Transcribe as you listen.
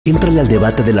Éntrale al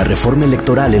debate de la reforma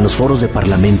electoral en los foros de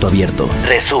Parlamento Abierto.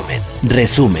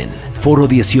 Resumen. Foro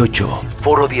 18.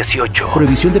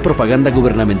 Prohibición de propaganda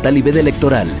gubernamental y veda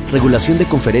electoral. Regulación de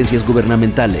conferencias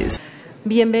gubernamentales.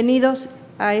 Bienvenidos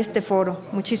a este foro.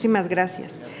 Muchísimas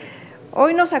gracias.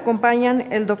 Hoy nos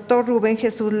acompañan el doctor Rubén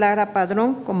Jesús Lara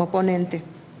Padrón como ponente,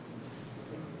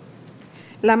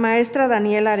 la maestra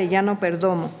Daniela Arellano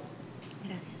Perdomo,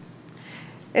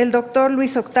 el doctor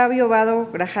Luis Octavio Vado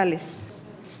Grajales,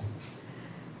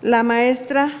 la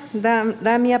maestra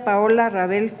Damia Paola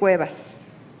Rabel Cuevas,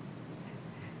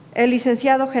 el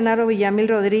licenciado Genaro Villamil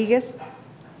Rodríguez,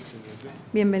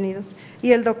 bienvenidos,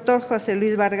 y el doctor José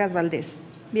Luis Vargas Valdés.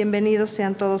 Bienvenidos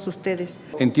sean todos ustedes.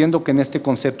 Entiendo que en este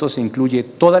concepto se incluye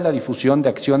toda la difusión de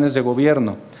acciones de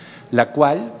gobierno, la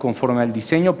cual, conforme al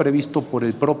diseño previsto por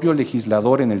el propio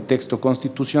legislador en el texto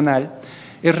constitucional,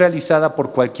 es realizada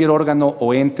por cualquier órgano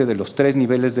o ente de los 3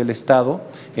 niveles del Estado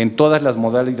en todas las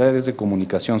modalidades de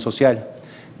comunicación social.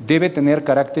 Debe tener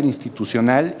carácter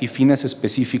institucional y fines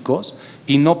específicos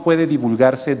y no puede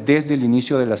divulgarse desde el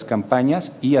inicio de las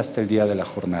campañas y hasta el día de la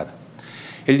jornada.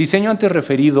 El diseño antes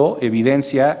referido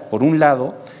evidencia, por un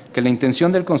lado, que la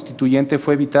intención del constituyente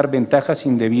fue evitar ventajas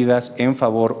indebidas en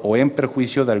favor o en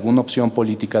perjuicio de alguna opción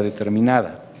política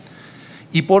determinada.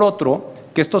 Y por otro,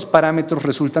 que estos parámetros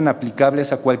resultan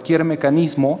aplicables a cualquier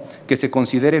mecanismo que se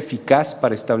considere eficaz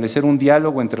para establecer un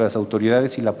diálogo entre las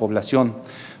autoridades y la población,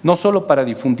 no solo para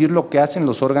difundir lo que hacen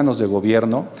los órganos de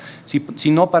gobierno,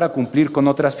 sino para cumplir con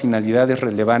otras finalidades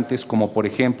relevantes, como por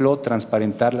ejemplo,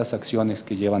 transparentar las acciones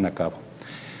que llevan a cabo.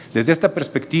 Desde esta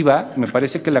perspectiva, me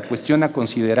parece que la cuestión a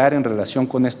considerar en relación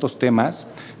con estos temas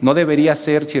no debería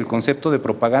ser si el concepto de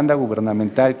propaganda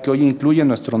gubernamental que hoy incluye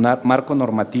nuestro marco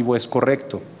normativo es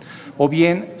correcto, o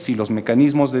bien si los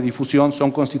mecanismos de difusión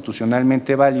son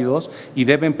constitucionalmente válidos y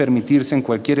deben permitirse en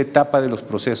cualquier etapa de los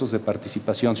procesos de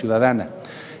participación ciudadana.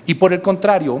 Y por el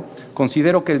contrario,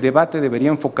 considero que el debate debería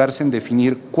enfocarse en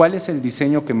definir cuál es el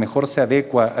diseño que mejor se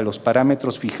adecua a los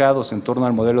parámetros fijados en torno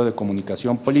al modelo de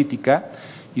comunicación política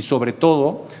y, sobre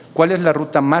todo, cuál es la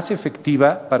ruta más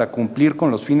efectiva para cumplir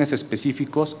con los fines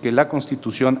específicos que la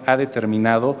Constitución ha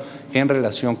determinado en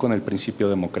relación con el principio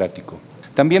democrático.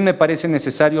 También me parece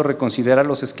necesario reconsiderar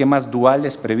los esquemas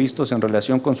duales previstos en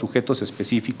relación con sujetos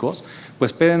específicos,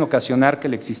 pues pueden ocasionar que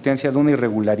la existencia de una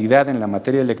irregularidad en la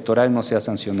materia electoral no sea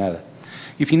sancionada.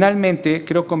 Y finalmente,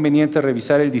 creo conveniente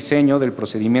revisar el diseño del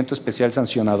procedimiento especial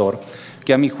sancionador,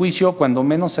 que a mi juicio, cuando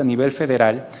menos a nivel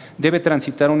federal, debe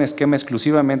transitar un esquema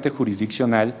exclusivamente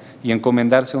jurisdiccional y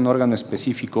encomendarse a un órgano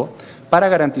específico para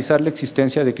garantizar la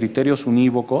existencia de criterios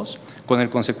unívocos con el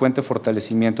consecuente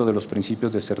fortalecimiento de los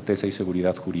principios de certeza y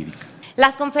seguridad jurídica.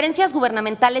 Las conferencias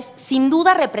gubernamentales sin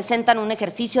duda representan un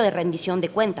ejercicio de rendición de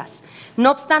cuentas. No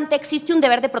obstante, existe un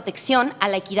deber de protección a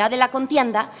la equidad de la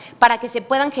contienda para que se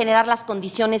puedan generar las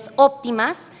condiciones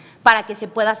óptimas para que se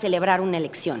pueda celebrar una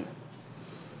elección.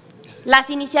 Las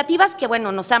iniciativas que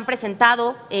nos han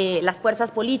presentado las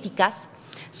fuerzas políticas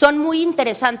son muy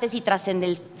interesantes y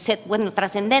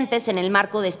trascendentes en el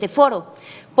marco de este foro.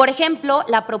 Por ejemplo,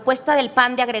 la propuesta del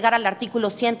PAN de agregar al artículo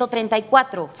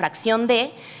 134, fracción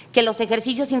D, que los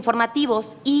ejercicios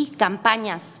informativos y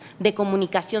campañas de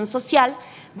comunicación social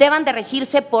deban de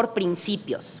regirse por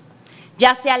principios,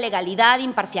 ya sea legalidad,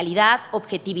 imparcialidad,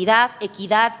 objetividad,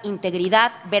 equidad,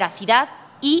 integridad, veracidad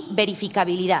y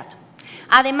verificabilidad.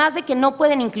 Además de que no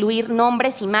pueden incluir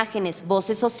nombres, imágenes,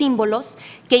 voces o símbolos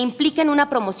que impliquen una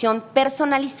promoción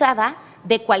personalizada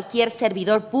de cualquier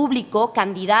servidor público,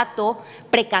 candidato,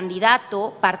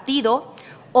 precandidato, partido,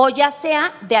 o ya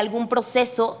sea de algún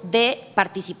proceso de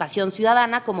participación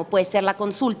ciudadana, como puede ser la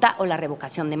consulta o la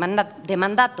revocación de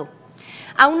mandato.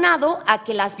 Aunado a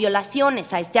que las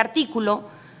violaciones a este artículo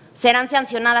serán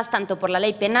sancionadas tanto por la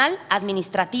ley penal,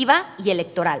 administrativa y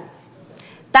electoral.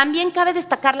 También cabe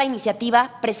destacar la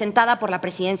iniciativa presentada por la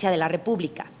Presidencia de la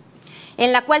República,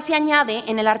 en la cual se añade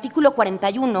en el artículo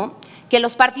 41 que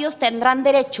los partidos tendrán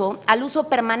derecho al uso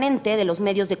permanente de los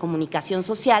medios de comunicación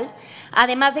social,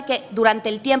 además de que durante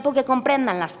el tiempo que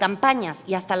comprendan las campañas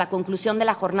y hasta la conclusión de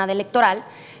la jornada electoral,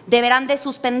 deberán de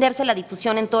suspenderse la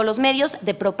difusión en todos los medios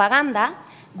de propaganda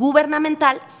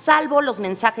gubernamental, salvo los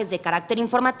mensajes de carácter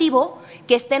informativo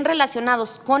que estén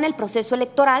relacionados con el proceso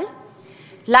electoral,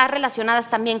 las relacionadas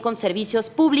también con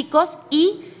servicios públicos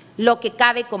y lo que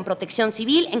cabe con protección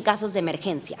civil en casos de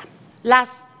emergencia.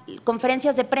 Las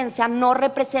conferencias de prensa no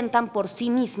representan por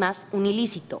sí mismas un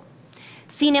ilícito.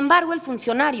 Sin embargo, el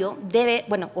funcionario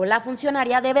o la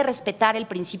funcionaria debe respetar el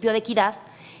principio de equidad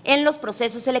en los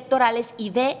procesos electorales y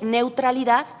de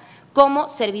neutralidad como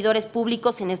servidores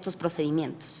públicos en estos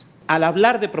procedimientos. al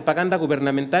hablar de propaganda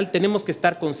gubernamental tenemos que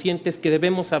estar conscientes que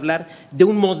debemos hablar de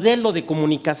un modelo de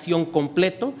comunicación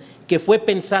completo que fue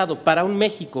pensado para un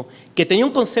México que tenía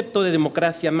un concepto de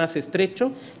democracia más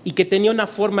estrecho y que tenía una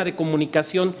forma de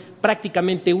comunicación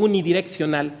prácticamente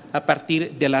unidireccional a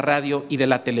partir de la radio y de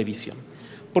la televisión.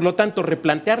 Por lo tanto,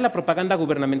 replantear la propaganda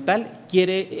gubernamental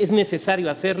es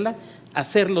necesario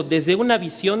hacerlo desde una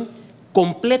visión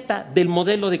completa del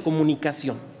modelo de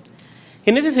comunicación.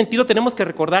 En ese sentido, tenemos que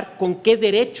recordar con qué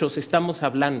derechos estamos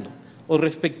hablando o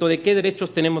respecto de qué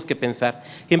derechos tenemos que pensar.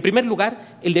 En primer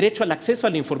lugar, el derecho al acceso a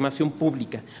la información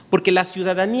pública, porque la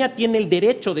ciudadanía tiene el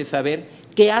derecho de saber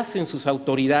qué hacen sus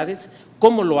autoridades,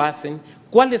 cómo lo hacen,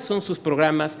 cuáles son sus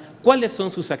programas, cuáles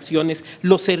son sus acciones,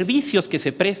 los servicios que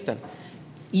se prestan.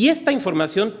 Y esta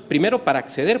información, primero para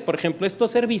acceder, por ejemplo, a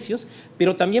estos servicios,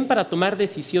 pero también para tomar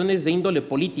decisiones de índole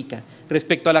política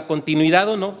respecto a la continuidad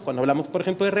o no, cuando hablamos, por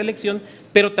ejemplo, de reelección,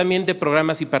 pero también de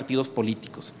programas y partidos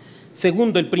políticos.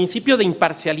 Segundo, el principio de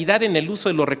imparcialidad en el uso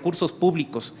de los recursos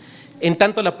públicos. En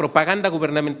tanto, la propaganda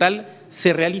gubernamental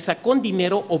se realiza con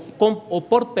dinero o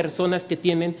por personas que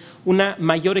tienen una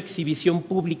mayor exhibición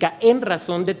pública en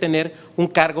razón de tener un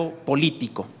cargo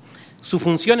político. Su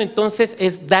función entonces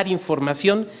es dar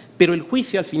información, pero el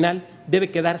juicio al final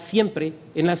debe quedar siempre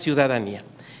en la ciudadanía.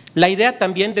 La idea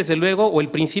también, desde luego, o el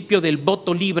principio del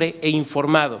voto libre e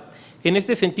informado. En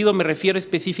este sentido me refiero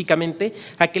específicamente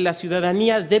a que la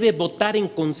ciudadanía debe votar en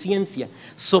conciencia,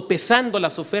 sopesando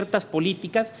las ofertas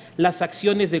políticas, las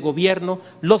acciones de gobierno,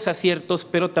 los aciertos,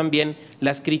 pero también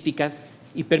las críticas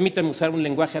y permítanme usar un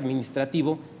lenguaje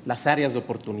administrativo, las áreas de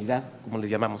oportunidad, como les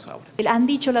llamamos ahora. Han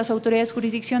dicho las autoridades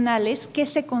jurisdiccionales que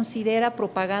se considera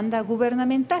propaganda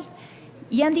gubernamental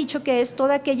y han dicho que es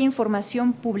toda aquella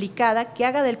información publicada que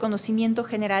haga del conocimiento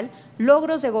general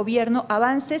logros de gobierno,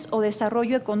 avances o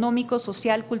desarrollo económico,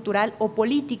 social, cultural o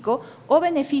político o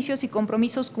beneficios y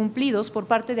compromisos cumplidos por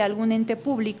parte de algún ente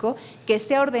público que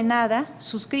sea ordenada,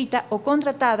 suscrita o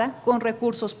contratada con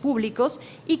recursos públicos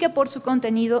y que por su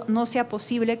contenido no sea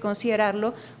posible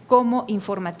considerarlo como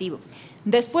informativo.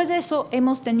 Después de eso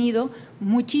hemos tenido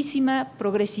muchísima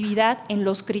progresividad en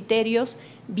los criterios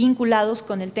vinculados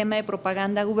con el tema de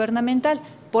propaganda gubernamental.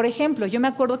 Por ejemplo, yo me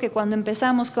acuerdo que cuando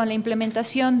empezamos con la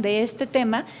implementación de este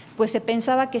tema, pues se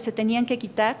pensaba que se tenían que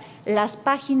quitar las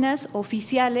páginas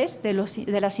oficiales de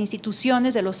las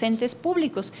instituciones, de los entes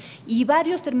públicos, y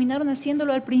varios terminaron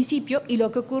haciéndolo al principio, y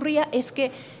lo que ocurría es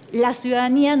que la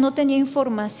ciudadanía no tenía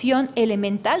información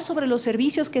elemental sobre los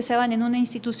servicios que se daban en una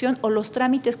institución o los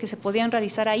trámites que se podían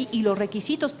realizar ahí y los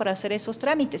requisitos para hacer esos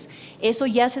trámites. Eso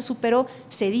ya se superó,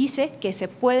 se dice que se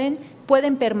pueden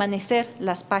permanecer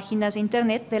las páginas de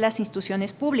internet de las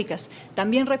instituciones públicas.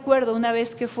 También recuerdo una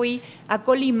vez que fui a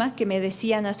Colima, que me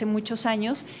decían hace muchos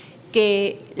años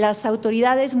que las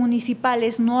autoridades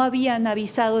municipales no habían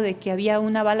avisado de que había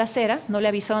una balacera, no le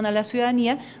avisaron a la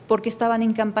ciudadanía porque estaban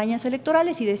en campañas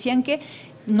electorales y decían que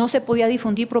no se podía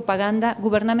difundir propaganda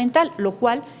gubernamental, lo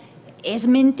cual es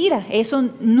mentira. Eso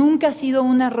nunca ha sido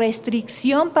una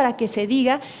restricción para que se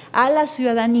diga a la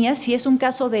ciudadanía si es un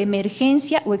caso de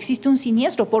emergencia o existe un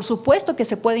siniestro. Por supuesto que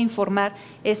se puede informar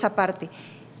esa parte.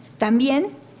 También,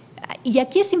 y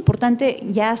aquí es importante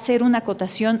ya hacer una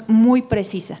acotación muy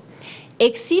precisa.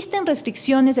 Existen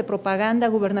restricciones de propaganda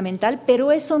gubernamental,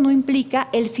 pero eso no implica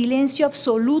el silencio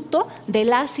absoluto de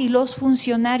las y los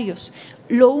funcionarios.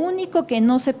 Lo único que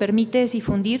no se permite es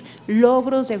difundir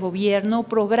logros de gobierno,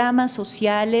 programas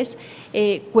sociales,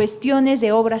 cuestiones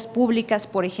de obras públicas,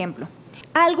 por ejemplo.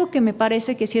 Algo que me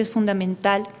parece que sí es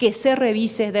fundamental que se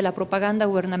revise de la propaganda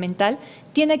gubernamental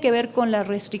tiene que ver con las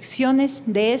restricciones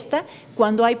de esta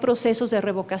cuando hay procesos de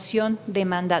revocación de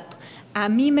mandato. A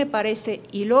mí me parece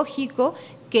ilógico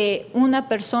que una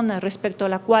persona respecto a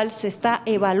la cual se está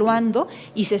evaluando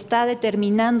y se está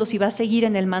determinando si va a seguir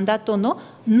en el mandato o no,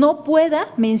 no pueda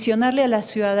mencionarle a la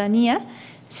ciudadanía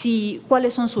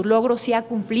cuáles son sus logros, si ha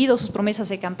cumplido sus promesas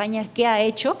de campaña, qué ha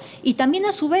hecho, y también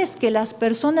a su vez que las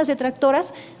personas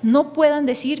detractoras no puedan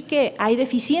decir que hay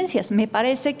deficiencias. Me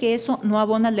parece que eso no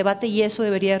abona al debate y eso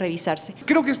debería revisarse.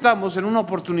 Creo que estamos en una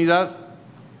oportunidad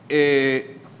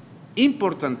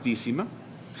importantísima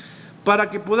para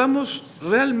que podamos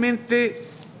realmente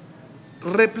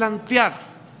replantear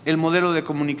el modelo de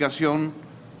comunicación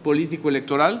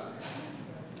político-electoral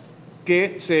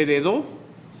que se heredó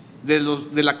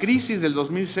de la crisis del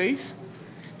 2006,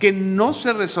 que no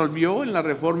se resolvió en la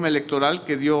reforma electoral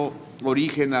que dio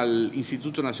origen al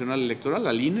Instituto Nacional Electoral,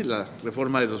 al INE, la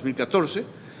reforma de 2014,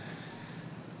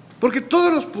 porque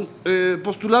todos los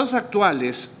postulados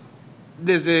actuales,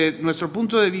 desde nuestro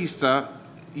punto de vista,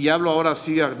 y hablo ahora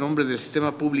sí a nombre del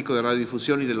sistema público de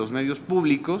radiodifusión y de los medios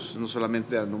públicos, no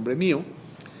solamente a nombre mío,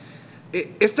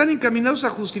 están encaminados a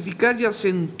justificar y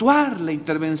acentuar la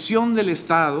intervención del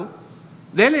Estado,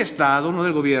 no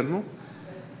del gobierno,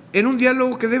 en un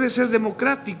diálogo que debe ser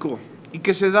democrático y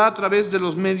que se da a través de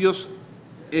los medios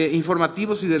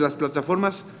informativos y de las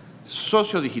plataformas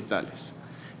sociodigitales.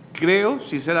 Creo,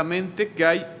 sinceramente, que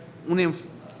hay un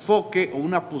enfoque o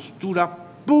una postura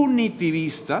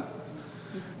punitivista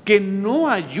que no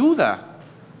ayuda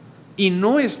y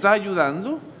no está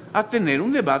ayudando a tener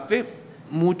un debate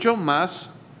mucho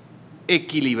más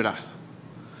equilibrado.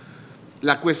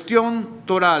 La cuestión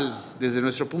toral, desde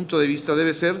nuestro punto de vista,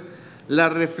 debe ser la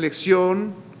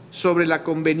reflexión sobre la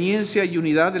conveniencia y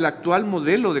unidad del actual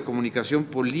modelo de comunicación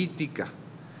política,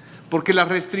 porque las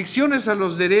restricciones a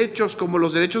los derechos, como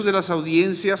los derechos de las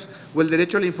audiencias o el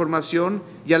derecho a la información,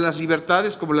 y a las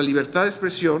libertades, como la libertad de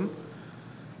expresión,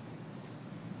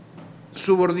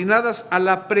 subordinadas a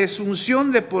la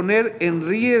presunción de poner en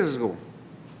riesgo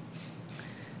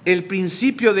el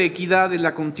principio de equidad en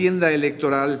la contienda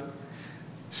electoral,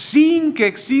 sin que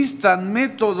existan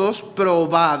métodos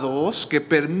probados que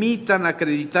permitan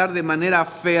acreditar de manera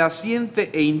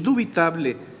fehaciente e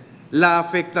indubitable la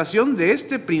afectación de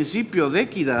este principio de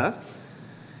equidad,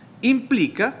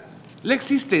 implica la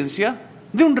existencia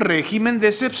de un régimen de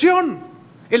excepción.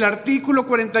 El artículo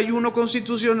 41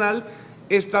 constitucional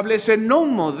establece no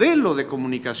un modelo de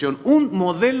comunicación, un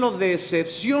modelo de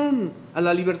excepción a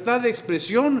la libertad de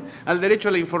expresión, al derecho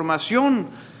a la información,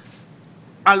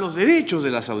 a los derechos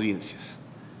de las audiencias.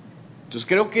 Entonces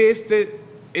creo que esta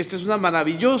es una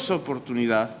maravillosa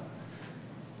oportunidad,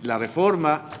 la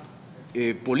reforma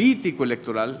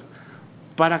político-electoral,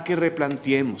 para que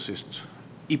replanteemos esto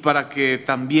y para que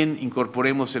también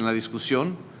incorporemos en la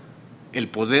discusión el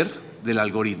poder del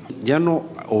algoritmo. Ya no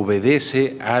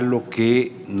obedece a lo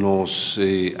que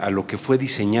fue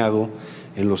diseñado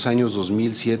en los años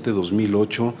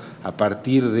 2007-2008 a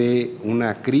partir de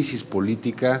una crisis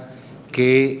política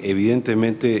que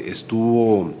evidentemente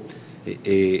estuvo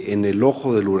en el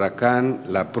ojo del huracán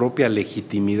la propia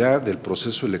legitimidad del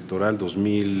proceso electoral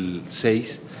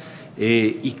 2006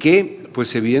 y que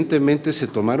pues evidentemente se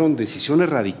tomaron decisiones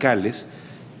radicales,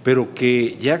 pero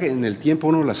que ya en el tiempo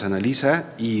uno las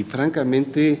analiza y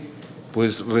francamente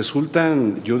pues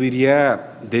resultan, yo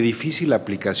diría, de difícil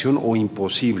aplicación o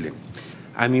imposible.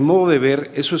 A mi modo de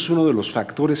ver, eso es uno de los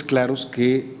factores claros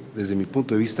que, desde mi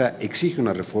punto de vista, exige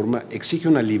una reforma, exige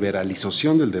una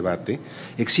liberalización del debate,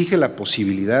 exige la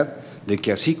posibilidad de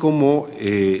que así como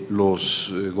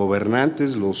los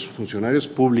gobernantes, los funcionarios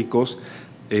públicos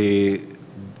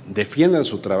defiendan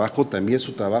su trabajo, también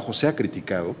su trabajo sea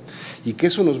criticado, y que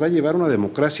eso nos va a llevar a una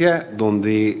democracia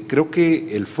donde creo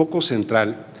que el foco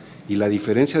central y la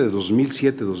diferencia de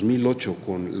 2007-2008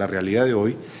 con la realidad de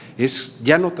hoy es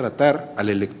ya no tratar al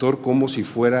elector como si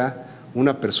fuera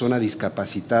una persona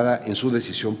discapacitada en su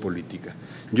decisión política.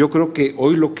 Yo creo que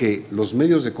hoy lo que los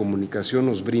medios de comunicación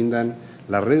nos brindan,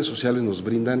 las redes sociales nos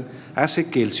brindan, hace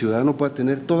que el ciudadano pueda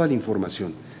tener toda la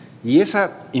información. Y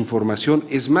esa información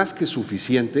es más que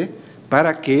suficiente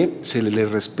para que se le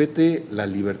respete la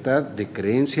libertad de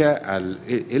creencia al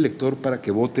elector para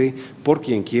que vote por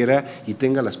quien quiera y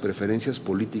tenga las preferencias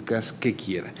políticas que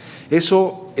quiera.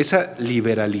 Esa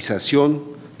liberalización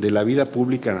de la vida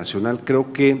pública nacional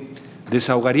creo que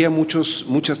desahogaría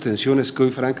muchas tensiones que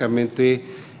hoy francamente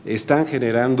están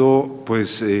generando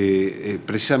pues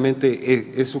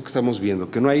precisamente eso que estamos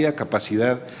viendo, que no haya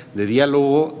capacidad de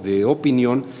diálogo, de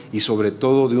opinión y sobre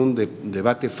todo de un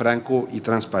debate franco y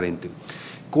transparente.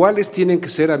 ¿Cuáles tienen que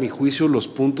ser, a mi juicio, los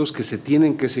puntos que se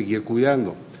tienen que seguir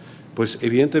cuidando? Pues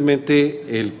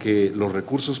evidentemente el que los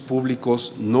recursos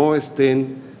públicos no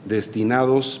estén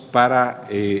destinados para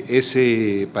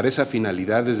esa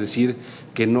finalidad, es decir,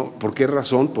 que no, ¿por qué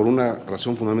razón? Por una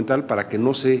razón fundamental, para que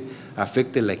no se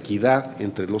afecte la equidad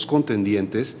entre los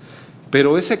contendientes,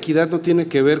 pero esa equidad no tiene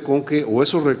que ver con que, o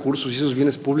esos recursos y esos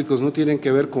bienes públicos no tienen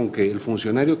que ver con que el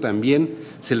funcionario también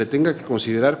se le tenga que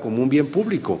considerar como un bien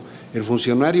público. El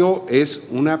funcionario es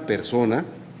una persona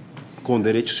con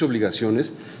derechos y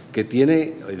obligaciones que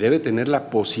debe tener la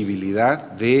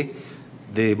posibilidad de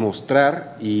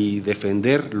demostrar y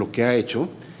defender lo que ha hecho,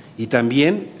 y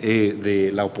también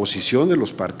de la oposición, de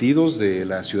los partidos, de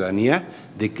la ciudadanía,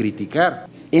 de criticar.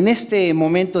 En este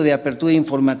momento de apertura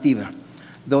informativa,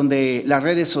 donde las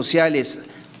redes sociales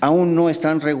aún no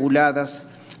están reguladas,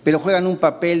 pero juegan un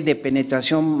papel de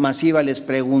penetración masiva, les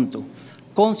pregunto,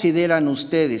 ¿consideran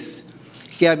ustedes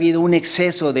que ha habido un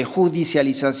exceso de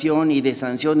judicialización y de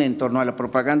sanción en torno a la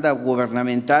propaganda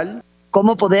gubernamental?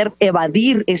 cómo poder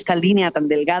evadir esta línea tan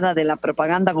delgada de la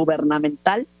propaganda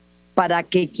gubernamental para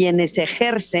que quienes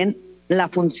ejercen la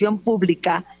función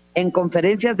pública en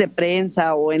conferencias de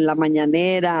prensa o en la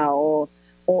mañanera o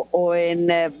en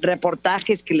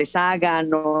reportajes que les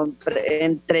hagan o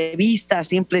entrevistas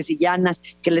simples y llanas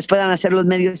que les puedan hacer los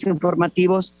medios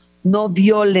informativos, no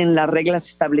violen las reglas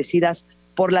establecidas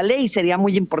por la ley. Sería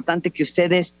muy importante que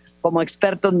ustedes como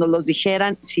expertos nos los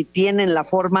dijeran si tienen la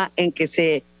forma en que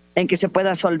se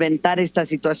pueda solventar esta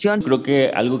situación. Creo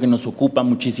que algo que nos ocupa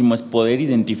muchísimo es poder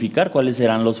identificar cuáles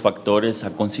serán los factores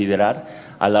a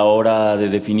considerar a la hora de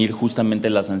definir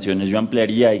justamente las sanciones. Yo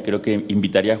ampliaría y creo que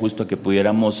invitaría justo a que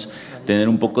pudiéramos tener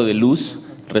un poco de luz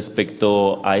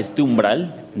respecto a este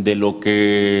umbral de lo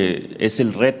que es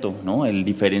el reto, ¿no? El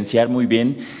diferenciar muy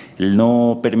bien, el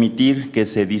no permitir que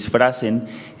se disfracen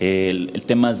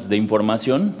temas de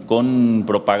información con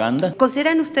propaganda.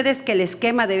 ¿Consideran ustedes que el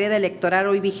esquema de veda electoral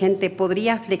hoy vigente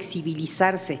podría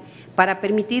flexibilizarse para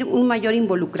permitir un mayor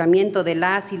involucramiento de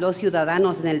las y los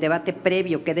ciudadanos en el debate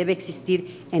previo que debe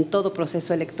existir en todo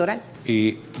proceso electoral?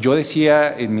 Yo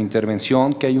decía en mi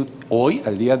intervención que hay hoy,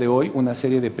 al día de hoy, una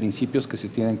serie de principios que se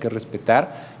tienen que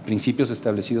respetar, principios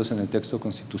establecidos en el texto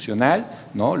constitucional,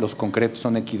 ¿no? Los concretos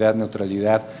son equidad,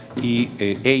 neutralidad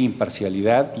e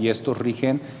imparcialidad, y estos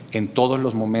rigen en todos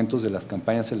los momentos de las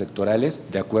campañas electorales,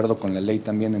 de acuerdo con la ley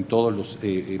también en todos los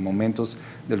momentos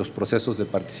de los procesos de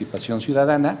participación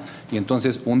ciudadana, y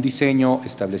entonces un diseño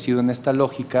establecido en esta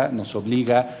lógica nos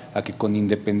obliga a que, con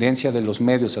independencia de los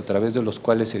medios a través de los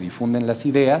cuales se difunden las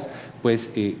ideas,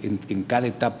 pues en cada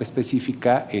etapa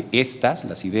específica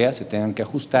las ideas se tengan que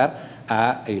ajustar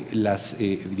a las,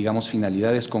 digamos,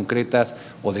 finalidades concretas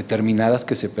o determinadas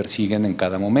que se persiguen en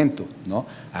cada momento, ¿no?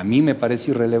 A mí me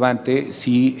parece irrelevante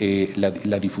si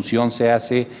la difusión se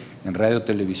hace en radio,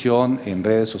 televisión, en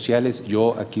redes sociales.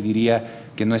 Yo aquí diría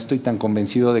que no estoy tan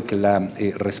convencido de que la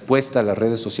respuesta a las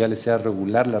redes sociales sea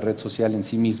regular la red social en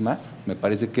sí misma. Me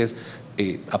parece que es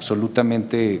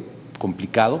absolutamente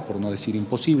complicado, por no decir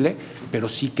imposible, pero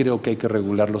sí creo que hay que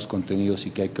regular los contenidos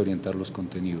y que hay que orientar los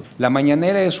contenidos. ¿La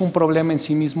mañanera es un problema en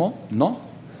sí mismo? No.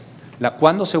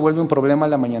 ¿Cuándo se vuelve un problema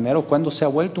la mañanera o cuándo se ha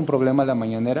vuelto un problema la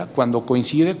mañanera? Cuando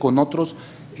coincide con otros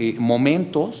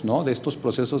momentos, ¿no?, de estos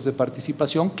procesos de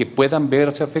participación que puedan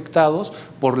verse afectados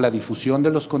por la difusión de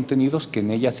los contenidos que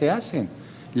en ella se hacen.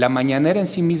 ¿La mañanera en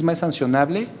sí misma es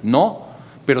sancionable? No,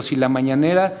 pero si la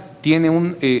mañanera tiene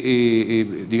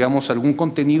digamos, algún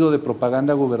contenido de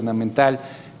propaganda gubernamental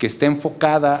que esté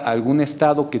enfocada a algún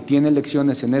estado que tiene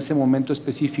elecciones en ese momento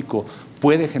específico,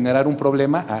 puede generar un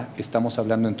problema, estamos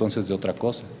hablando entonces de otra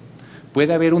cosa.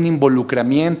 Puede haber un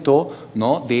involucramiento,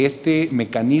 ¿no?, de este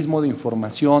mecanismo de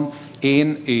información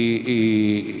en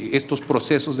estos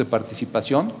procesos de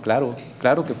participación.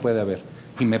 Claro que puede haber.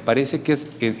 Y me parece que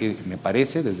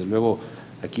desde luego,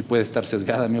 aquí puede estar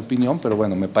sesgada mi opinión, pero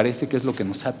bueno, me parece que es lo que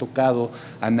nos ha tocado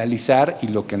analizar y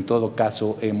lo que en todo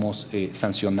caso hemos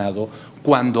sancionado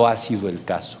cuando ha sido el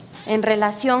caso. En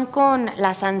relación con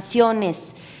las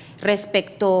sanciones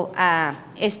respecto a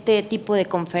este tipo de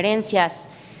conferencias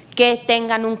que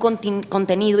tengan un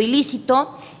contenido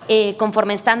ilícito,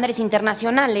 conforme a estándares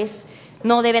internacionales,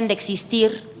 no deben de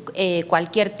existir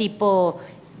cualquier tipo,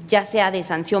 ya sea de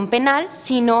sanción penal,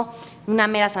 sino una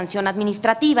mera sanción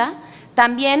administrativa.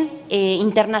 También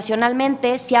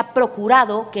internacionalmente se ha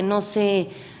procurado que no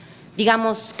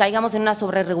caigamos en una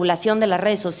sobreregulación de las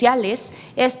redes sociales.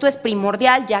 Esto es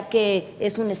primordial, ya que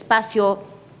es un espacio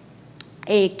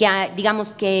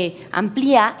que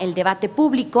amplía el debate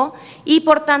público y,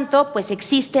 por tanto, pues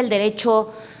existe el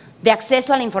derecho de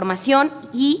acceso a la información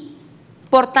y,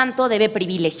 por tanto, debe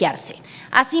privilegiarse.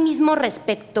 Asimismo,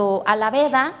 respecto a la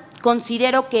veda,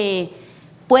 considero que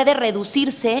puede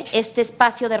reducirse este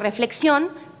espacio de reflexión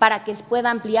para que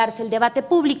pueda ampliarse el debate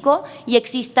público y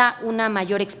exista una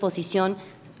mayor exposición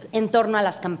en torno a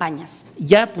las campañas.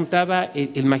 Ya apuntaba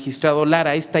el magistrado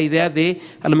Lara esta idea de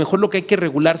a lo mejor lo que hay que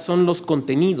regular son los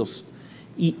contenidos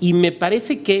y me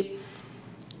parece que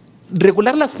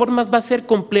regular las formas va a ser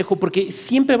complejo porque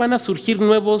siempre van a surgir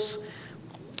nuevos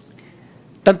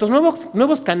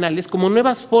canales como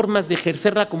nuevas formas de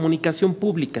ejercer la comunicación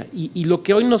pública y lo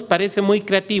que hoy nos parece muy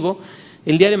creativo,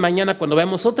 el día de mañana cuando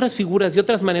veamos otras figuras y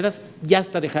otras maneras ya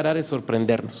hasta dejará de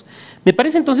sorprendernos. Me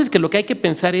parece entonces que lo que hay que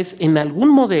pensar es en algún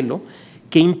modelo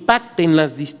que impacte en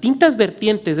las distintas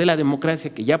vertientes de la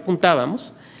democracia que ya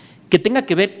apuntábamos, que tenga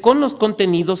que ver con los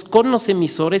contenidos, con los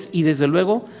emisores y desde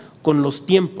luego con los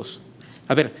tiempos.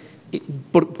 A ver,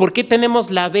 ¿por qué tenemos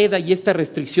la veda y esta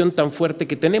restricción tan fuerte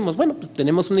que tenemos? Bueno, pues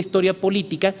tenemos una historia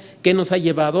política que nos ha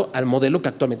llevado al modelo que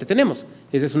actualmente tenemos.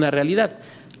 Esa es una realidad.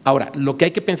 Ahora, lo que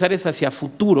hay que pensar es hacia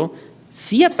futuro,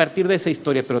 sí a partir de esa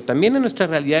historia, pero también en nuestra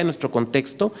realidad, en nuestro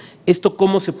contexto, esto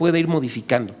cómo se puede ir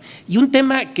modificando. Y un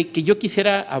tema que yo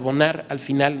quisiera abonar al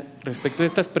final respecto de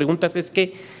estas preguntas es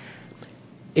que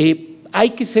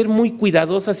hay que ser muy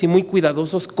cuidadosas y muy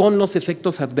cuidadosos con los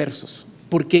efectos adversos,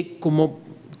 porque como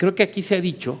creo que aquí se ha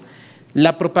dicho,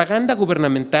 la propaganda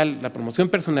gubernamental, la promoción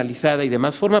personalizada y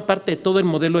demás forma parte de todo el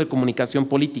modelo de comunicación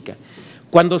política.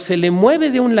 Cuando se le mueve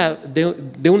de un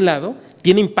lado,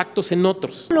 tiene impactos en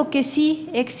otros. Lo que sí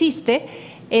existe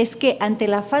es que ante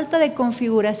la falta de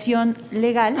configuración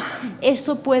legal,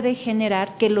 eso puede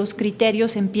generar que los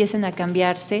criterios empiecen a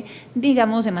cambiarse,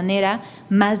 digamos, de manera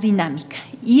más dinámica.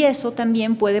 Y eso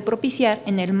también puede propiciar,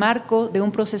 en el marco de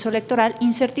un proceso electoral,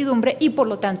 incertidumbre y, por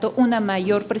lo tanto, una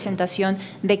mayor presentación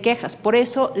de quejas. Por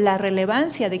eso, la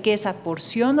relevancia de que esa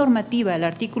porción normativa del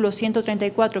artículo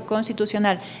 134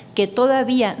 constitucional, que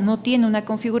todavía no tiene una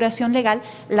configuración legal,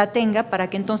 la tenga para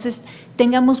que entonces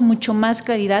tengamos mucho más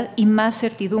claridad y más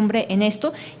certidumbre en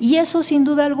esto, y eso sin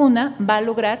duda alguna va a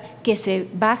lograr que se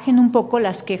bajen un poco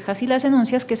las quejas y las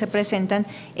denuncias que se presentan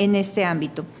en este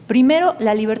ámbito. Primero,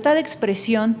 la libertad de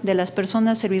expresión de las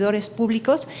personas servidores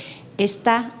públicos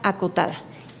está acotada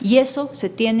y eso se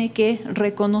tiene que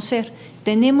reconocer.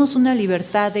 Tenemos una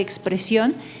libertad de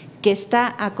expresión que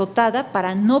está acotada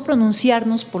para no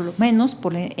pronunciarnos, por lo menos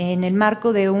en el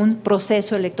marco de un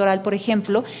proceso electoral, por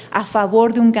ejemplo, a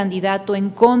favor de un candidato, en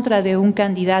contra de un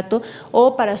candidato,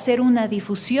 o para hacer una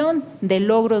difusión de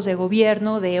logros de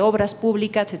gobierno, de obras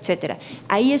públicas, etcétera.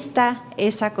 Ahí está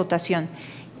esa acotación.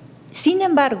 Sin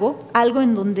embargo, algo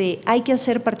en donde hay que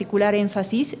hacer particular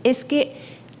énfasis es que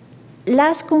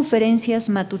las conferencias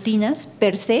matutinas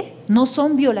per se no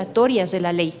son violatorias de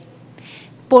la ley,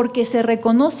 porque se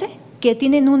reconoce que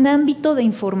tienen un ámbito de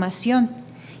información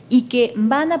y que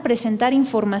van a presentar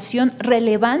información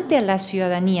relevante a la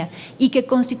ciudadanía y que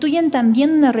constituyen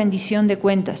también una rendición de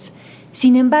cuentas.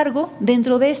 Sin embargo,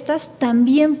 dentro de estas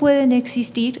también pueden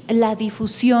existir la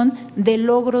difusión de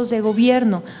logros de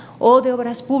gobierno o de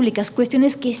obras públicas,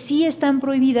 cuestiones que sí están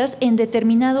prohibidas en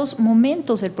determinados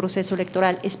momentos del proceso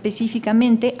electoral,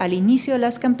 específicamente al inicio de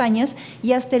las campañas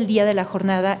y hasta el día de la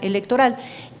jornada electoral.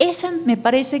 Esa me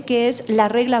parece que es la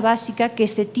regla básica que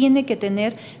se tiene que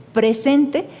tener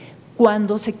presente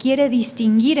cuando se quiere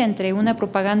distinguir entre una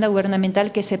propaganda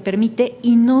gubernamental que se permite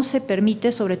y no se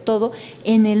permite, sobre todo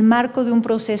en el marco de un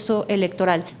proceso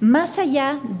electoral. Más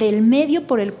allá del medio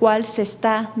por el cual se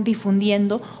está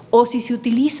difundiendo o si se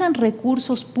utilizan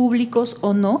recursos públicos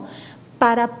o no,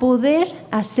 para poder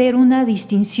hacer una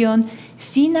distinción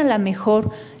sin a lo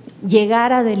mejor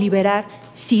llegar a deliberar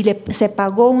si se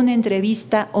pagó una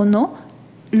entrevista o no,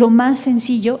 lo más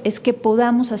sencillo es que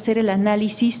podamos hacer el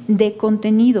análisis de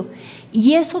contenido.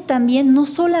 Y eso también no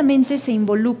solamente se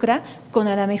involucra con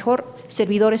a lo mejor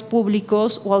servidores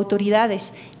públicos o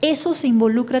autoridades, eso se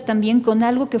involucra también con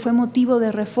algo que fue motivo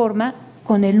de reforma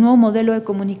con el nuevo modelo de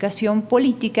comunicación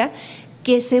política,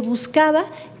 que se buscaba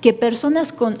que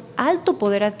personas con alto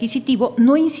poder adquisitivo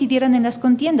no incidieran en las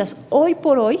contiendas. Hoy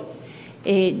por hoy,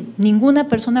 ninguna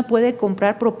persona puede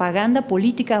comprar propaganda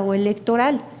política o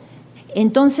electoral.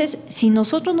 Entonces, si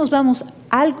nosotros nos vamos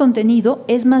al contenido,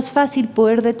 es más fácil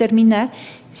poder determinar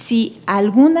si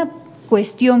alguna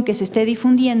cuestión que se esté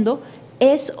difundiendo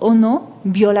es o no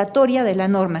violatoria de la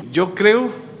norma. Yo creo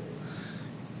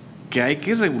que hay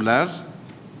que regular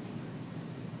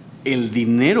el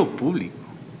dinero público,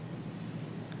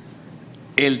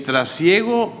 el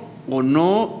trasiego o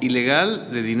no ilegal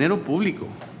de dinero público,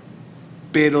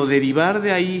 pero derivar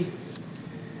de ahí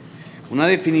una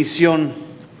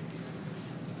definición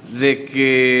de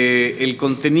que el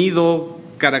contenido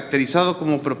caracterizado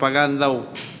como propaganda o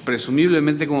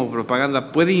presumiblemente como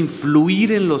propaganda puede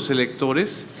influir en los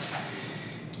electores,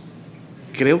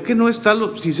 creo que no está,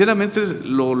 sinceramente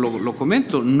lo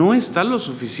comento, no está lo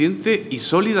suficiente y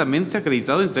sólidamente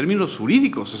acreditado en términos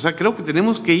jurídicos. O sea, creo que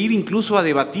tenemos que ir incluso a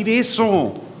debatir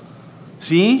eso,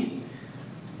 ¿sí?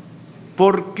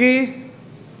 ¿Por qué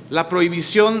la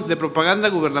prohibición de propaganda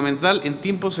gubernamental en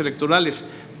tiempos electorales?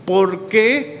 ¿Por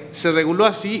qué se reguló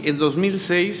así en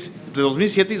 2006, de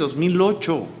 2007 y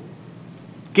 2008?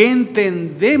 ¿Qué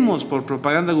entendemos por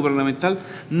propaganda gubernamental?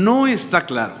 No está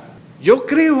claro. Yo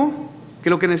creo que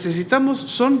lo que necesitamos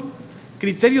son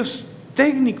criterios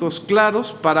técnicos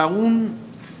claros para un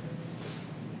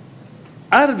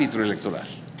árbitro electoral,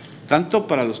 tanto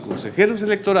para los consejeros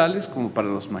electorales como para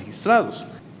los magistrados.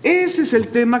 Ese es el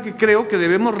tema que creo que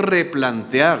debemos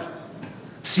replantear.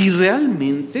 Si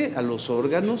realmente a los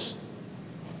órganos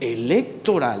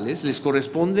electorales les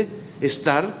corresponde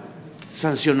estar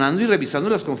sancionando y revisando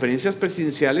las conferencias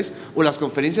presidenciales o las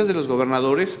conferencias de los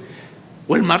gobernadores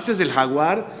o el martes del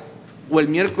jaguar, o el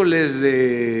miércoles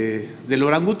del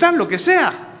orangután, lo que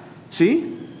sea,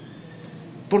 ¿sí?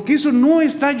 Porque eso no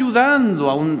está ayudando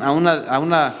a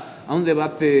un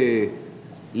debate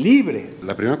libre.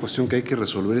 La primera cuestión que hay que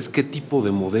resolver es qué tipo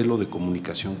de modelo de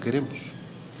comunicación queremos.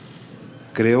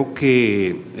 Creo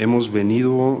que hemos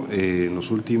venido en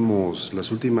las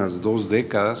últimas 2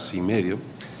 décadas y medio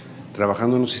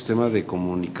trabajando en un sistema de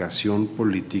comunicación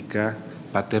política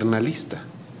paternalista.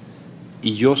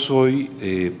 Y yo soy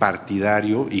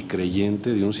partidario y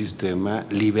creyente de un sistema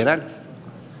liberal,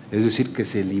 es decir, que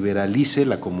se liberalice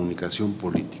la comunicación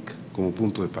política como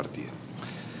punto de partida.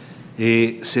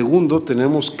 Segundo,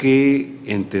 tenemos que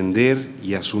entender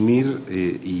y asumir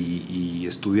y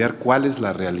estudiar cuál es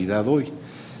la realidad hoy,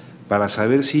 para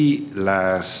saber si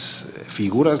las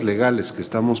figuras legales que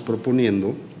estamos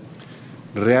proponiendo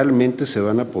realmente se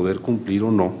van a poder cumplir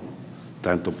o no,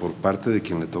 tanto por parte de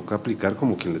quien le toca aplicar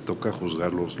como quien le toca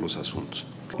juzgar los asuntos.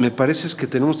 Me parece que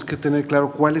tenemos que tener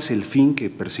claro cuál es el fin que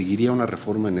perseguiría una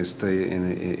reforma en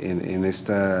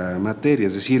esta materia.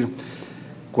 Es decir,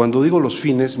 cuando digo los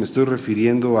fines me estoy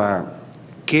refiriendo a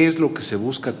qué es lo que se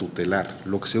busca tutelar.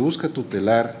 Lo que se busca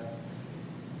tutelar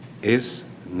es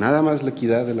nada más la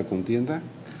equidad de la contienda,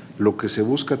 lo que se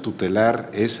busca tutelar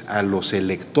es a los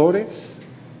electores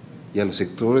y a los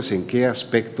sectores en qué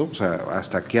aspecto, o sea,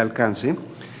 hasta qué alcance.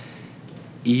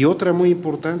 Y otra muy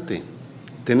importante,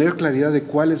 tener claridad de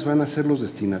cuáles van a ser los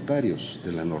destinatarios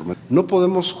de la norma. No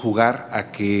podemos jugar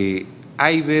a que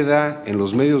hay veda en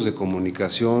los medios de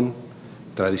comunicación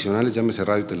tradicionales, llámese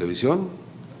radio y televisión,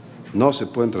 no se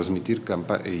pueden transmitir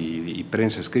y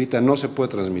prensa escrita, no se puede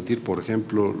transmitir, por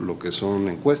ejemplo, lo que son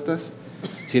encuestas.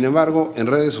 Sin embargo, en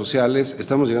redes sociales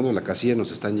estamos llegando a la casilla y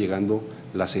nos están llegando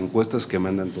las encuestas que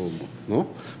mandan todo el mundo, ¿no?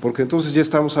 Porque entonces ya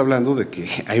estamos hablando de que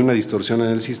hay una distorsión en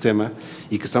el sistema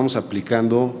y que estamos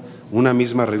aplicando una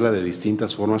misma regla de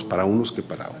distintas formas para unos que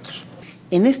para otros.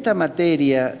 En esta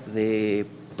materia de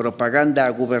propaganda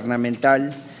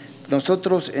gubernamental,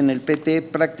 nosotros en el PT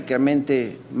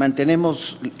prácticamente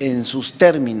mantenemos en sus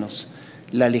términos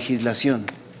la legislación,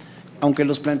 aunque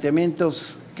los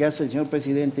planteamientos que hace el señor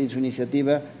presidente en su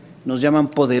iniciativa nos llaman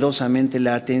poderosamente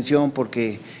la atención,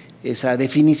 porque esa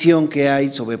definición que hay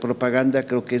sobre propaganda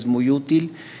creo que es muy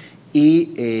útil,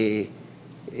 y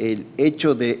el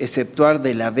hecho de exceptuar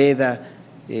de la veda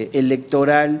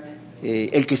electoral,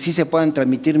 el que sí se puedan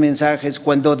transmitir mensajes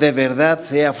cuando de verdad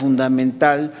sea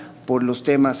fundamental por los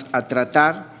temas a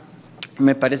tratar,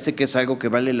 me parece que es algo que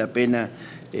vale la pena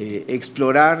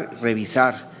explorar,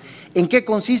 revisar. ¿En qué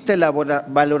consiste la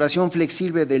valoración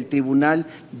flexible del tribunal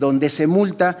donde se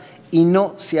multa y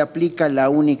no se aplica la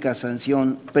única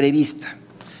sanción prevista?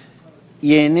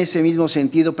 Y en ese mismo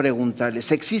sentido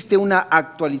preguntarles, ¿existe una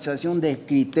actualización de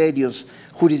criterios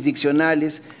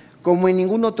jurisdiccionales como en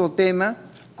ningún otro tema,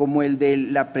 como el de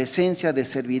la presencia de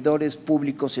servidores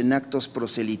públicos en actos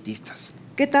proselitistas?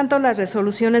 ¿Qué tanto las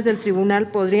resoluciones del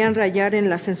tribunal podrían rayar en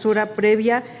la censura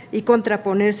previa y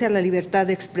contraponerse a la libertad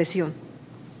de expresión?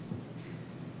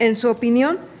 En su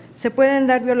opinión, ¿se pueden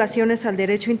dar violaciones al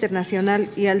derecho internacional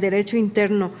y al derecho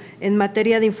interno en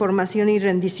materia de información y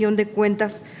rendición de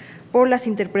cuentas por las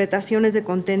interpretaciones de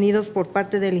contenidos por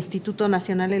parte del Instituto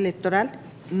Nacional Electoral?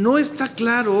 No está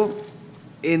claro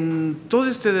en todo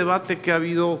este debate que ha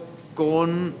habido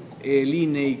con el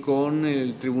INE y con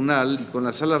el tribunal y con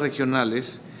las salas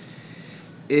regionales,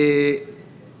 ¿qué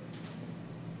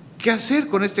hacer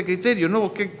con este criterio?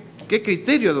 ¿No? ¿Qué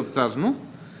criterio adoptar? ¿No?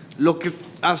 Lo que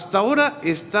hasta ahora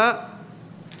está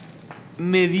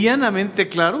medianamente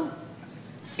claro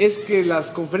es que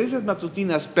las conferencias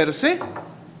matutinas per se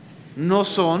no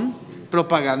son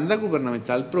propaganda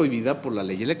gubernamental prohibida por la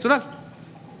ley electoral,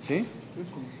 ¿sí?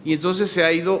 Y entonces se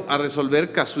ha ido a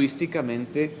resolver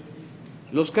casuísticamente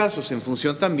los casos en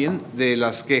función también de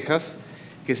las quejas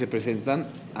que se presentan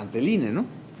ante el INE, ¿no?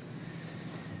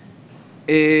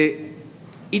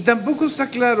 Y tampoco está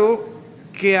claro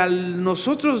que al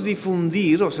nosotros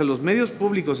difundir, o sea, los medios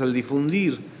públicos al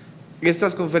difundir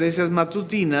estas conferencias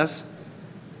matutinas,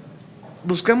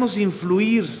 buscamos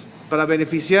influir para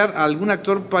beneficiar a algún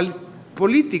actor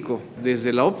político.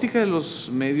 Desde la óptica de los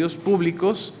medios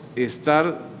públicos,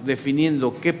 estar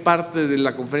definiendo qué parte de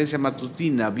la conferencia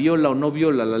matutina viola o no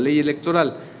viola la ley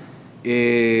electoral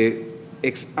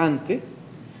ex ante,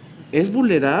 es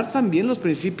vulnerar también los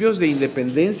principios de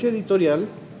independencia editorial,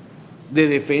 de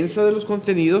defensa de los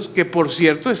contenidos, que por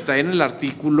cierto está en el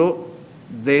artículo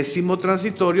 10º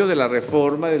transitorio de la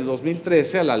reforma del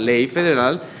 2013 a la Ley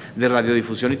Federal de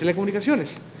Radiodifusión y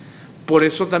Telecomunicaciones. Por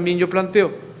eso también yo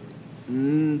planteo,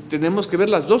 tenemos que ver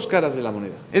las dos caras de la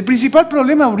moneda. El principal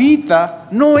problema ahorita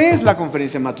no es la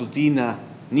conferencia matutina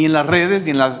ni en las redes,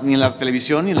 ni en la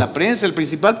televisión, ni en la prensa. El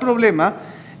principal problema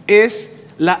es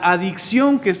la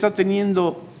adicción que está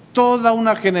teniendo toda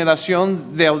una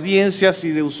generación de audiencias y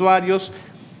de usuarios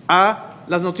a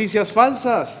las noticias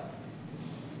falsas.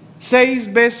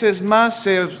 6 veces más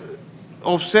se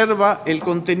observa el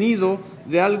contenido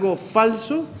de algo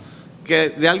falso que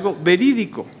de algo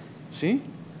verídico, ¿sí?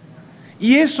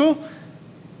 Y eso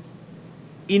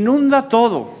inunda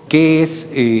todo. ¿Qué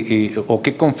es o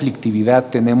qué conflictividad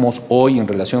tenemos hoy en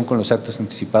relación con los actos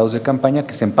anticipados de campaña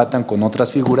que se empatan con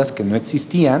otras figuras que no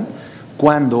existían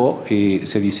cuando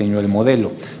se diseñó el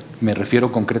modelo? Me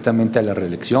refiero concretamente a la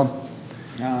reelección.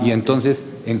 Y entonces,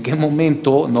 ¿en qué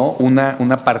momento, no,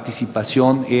 una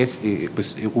participación es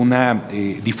pues una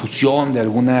difusión de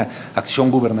alguna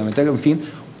acción gubernamental, en fin,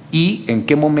 y en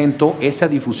qué momento esa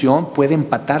difusión puede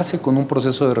empatarse con un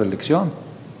proceso de reelección,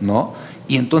 ¿no?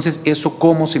 Y entonces eso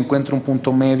cómo se encuentra un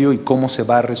punto medio y cómo se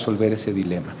va a resolver ese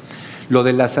dilema. Lo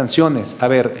de las sanciones, a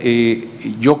ver,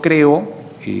 yo creo,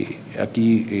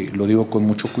 aquí lo digo con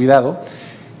mucho cuidado,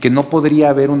 que no podría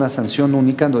haber una sanción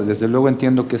única, desde luego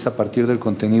entiendo que es a partir del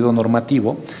contenido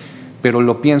normativo, pero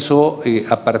lo pienso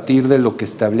a partir de lo que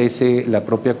establece la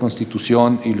propia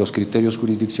Constitución y los criterios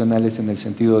jurisdiccionales, en el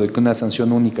sentido de que una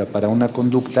sanción única para una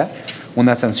conducta,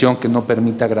 una sanción que no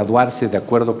permita graduarse de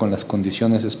acuerdo con las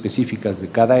condiciones específicas de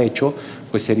cada hecho,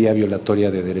 pues sería violatoria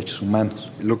de derechos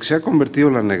humanos. Lo que se ha convertido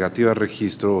en la negativa a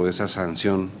registro, esa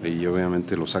sanción y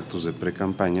obviamente los actos de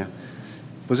pre-campaña,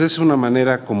 pues es una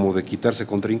manera como de quitarse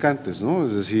contrincantes, ¿no?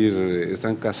 Es decir,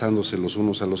 están cazándose los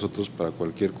unos a los otros para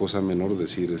cualquier cosa menor,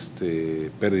 decir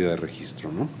pérdida de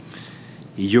registro, ¿no?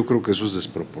 Y yo creo que eso es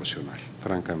desproporcional,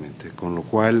 francamente, con lo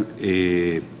cual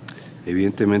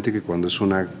evidentemente que cuando es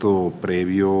un acto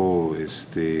previo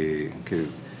que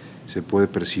se puede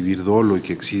percibir dolo y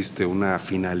que existe una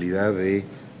finalidad de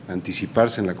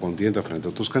anticiparse en la contienda frente a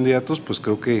otros candidatos, pues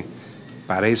creo que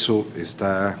para eso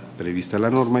está prevista la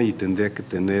norma y tendría que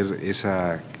tener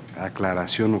esa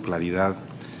aclaración o claridad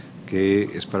que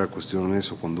es para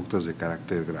cuestiones o conductas de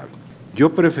carácter grave.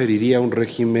 Yo preferiría un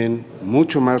régimen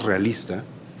mucho más realista,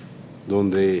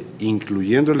 donde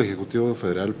incluyendo el Ejecutivo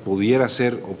Federal pudiera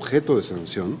ser objeto de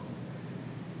sanción,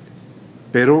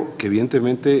 pero que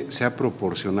evidentemente sea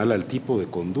proporcional al tipo de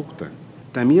conducta.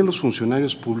 También los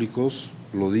funcionarios públicos,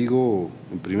 lo digo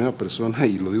en primera persona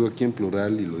y lo digo aquí en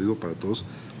plural y lo digo para todos,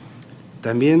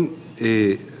 también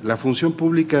la función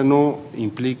pública no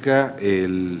implica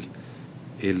el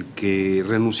que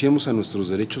renunciemos a nuestros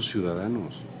derechos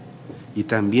ciudadanos, y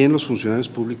también los funcionarios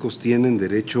públicos tienen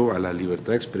derecho a la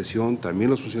libertad de expresión, también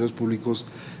los funcionarios públicos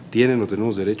tienen o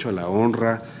tenemos derecho a la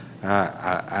honra,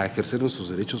 a ejercer nuestros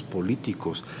derechos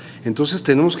políticos. Entonces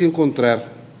tenemos que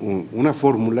encontrar una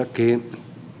fórmula que,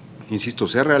 insisto,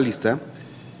 sea realista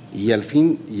y al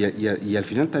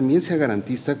final también sea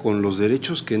garantista con los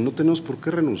derechos que no tenemos por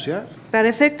qué renunciar. Para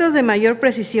efectos de mayor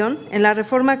precisión, en la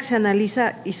reforma que se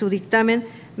analiza y su dictamen,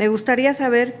 me gustaría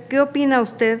saber qué opina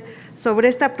usted sobre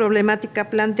esta problemática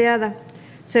planteada.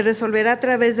 ¿Se resolverá a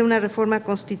través de una reforma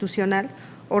constitucional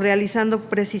o realizando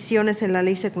precisiones en la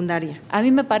ley secundaria? A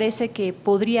mí me parece que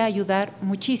podría ayudar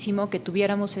muchísimo que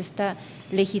tuviéramos esta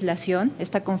legislación,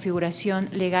 esta configuración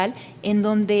legal, en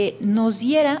donde nos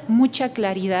diera mucha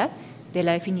claridad de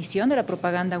la definición de la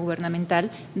propaganda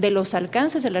gubernamental, de los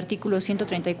alcances del artículo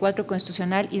 134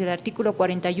 constitucional y del artículo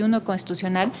 41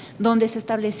 constitucional, donde se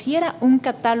estableciera un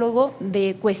catálogo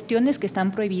de cuestiones que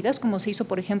están prohibidas, como se hizo,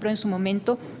 por ejemplo, en su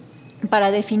momento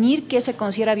para definir qué se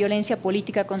considera violencia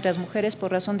política contra las mujeres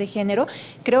por razón de género.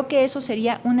 Creo que eso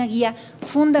sería una guía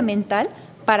fundamental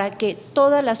para que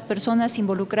todas las personas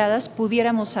involucradas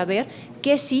pudiéramos saber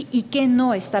qué sí y qué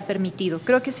no está permitido.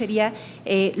 Creo que sería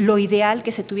lo ideal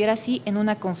que se tuviera así en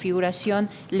una configuración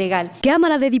legal.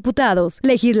 Cámara de Diputados,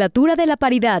 Legislatura de la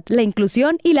Paridad, la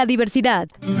Inclusión y la Diversidad.